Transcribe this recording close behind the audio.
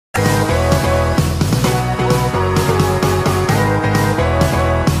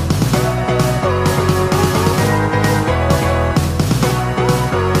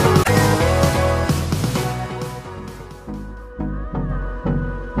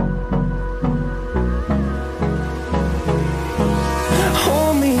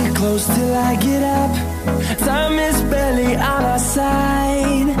close till I get up. Time is barely on our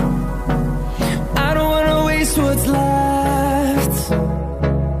side. I don't wanna waste what's left.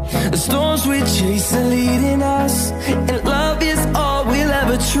 The storms we chase are leading us, and love is all we'll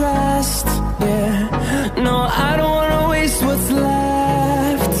ever trust. Yeah, no, I don't wanna waste what's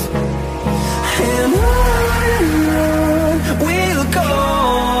left. And on we'll go,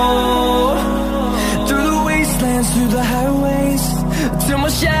 through the wastelands, through the highways, till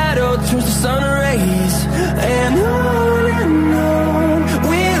my shadow turns to sun rays. And on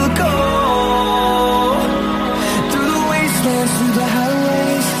we'll go, through the wastelands, through the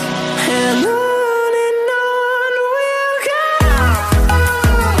highways, and on we'll go.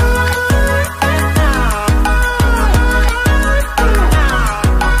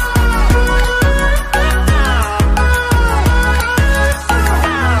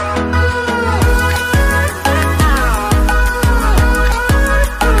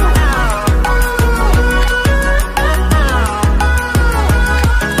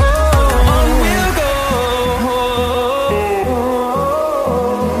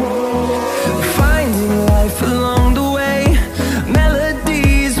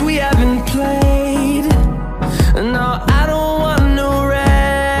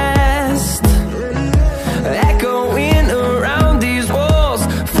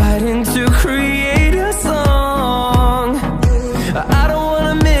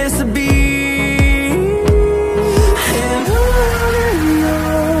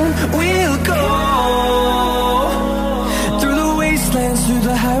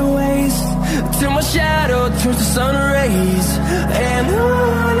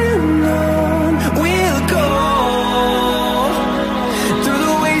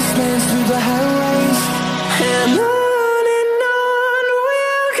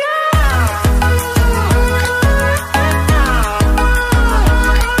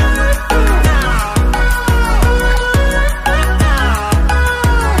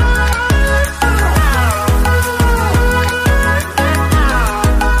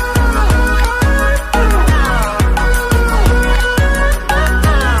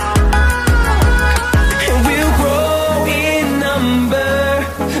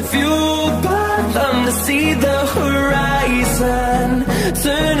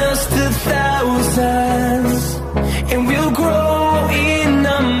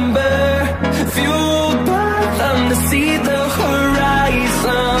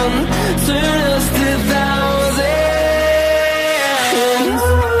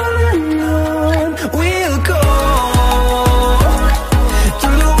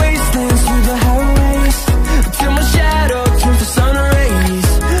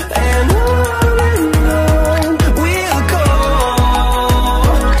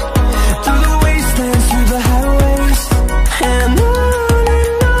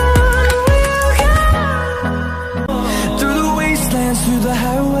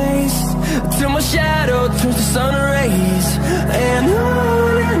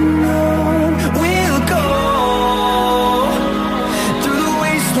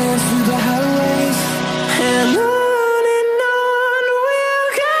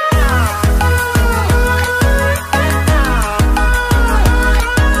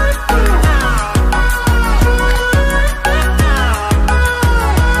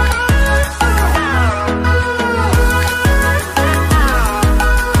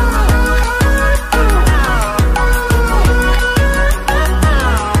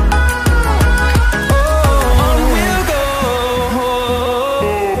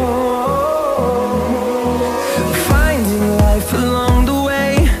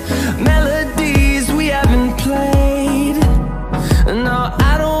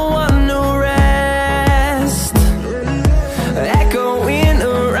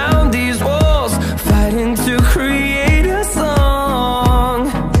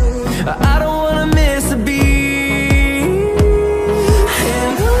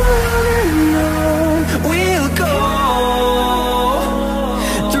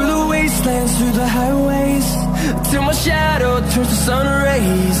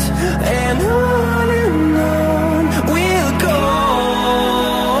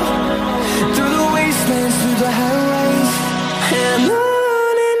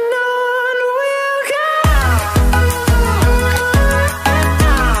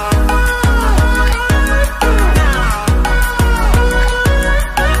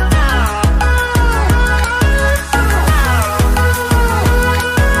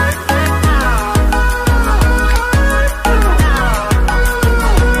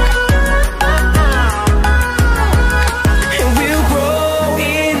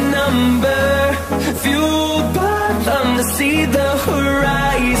 see the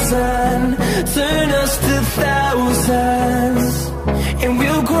horizon.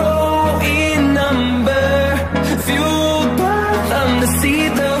 see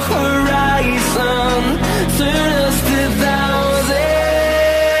the horizon, turn us to thousands.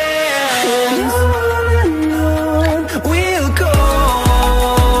 And on we'll go,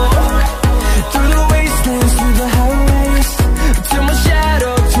 through the wastelands, through the highways, till my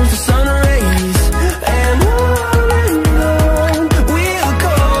shadow turns to sun rays. And on we'll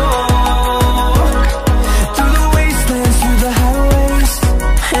go, through the wastelands, through the highways.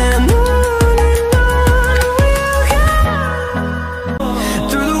 And on we'll go,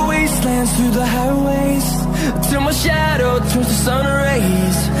 through the wastelands, through the highways, till my shadow turns to sun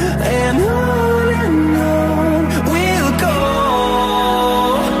rays. And on we'll go,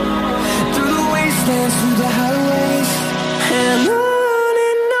 through the wastelands, through the highways. And on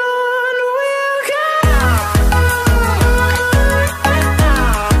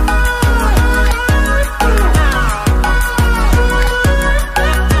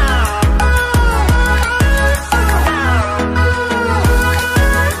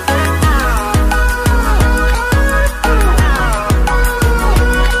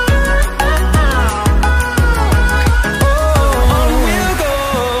we'll go.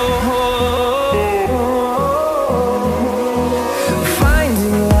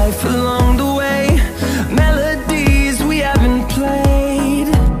 Finding life along the way, melodies we haven't played.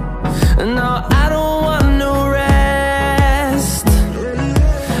 No, I don't want no rest.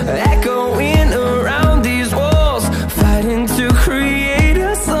 Echoing around these walls, fighting to create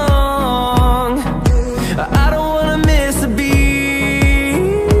a song. I don't wanna miss a beat.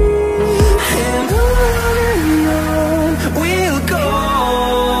 And on we'll go,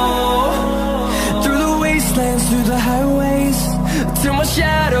 through the wastelands, through the highways, till my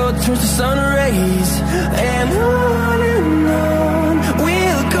shadow turns to sun rays. And on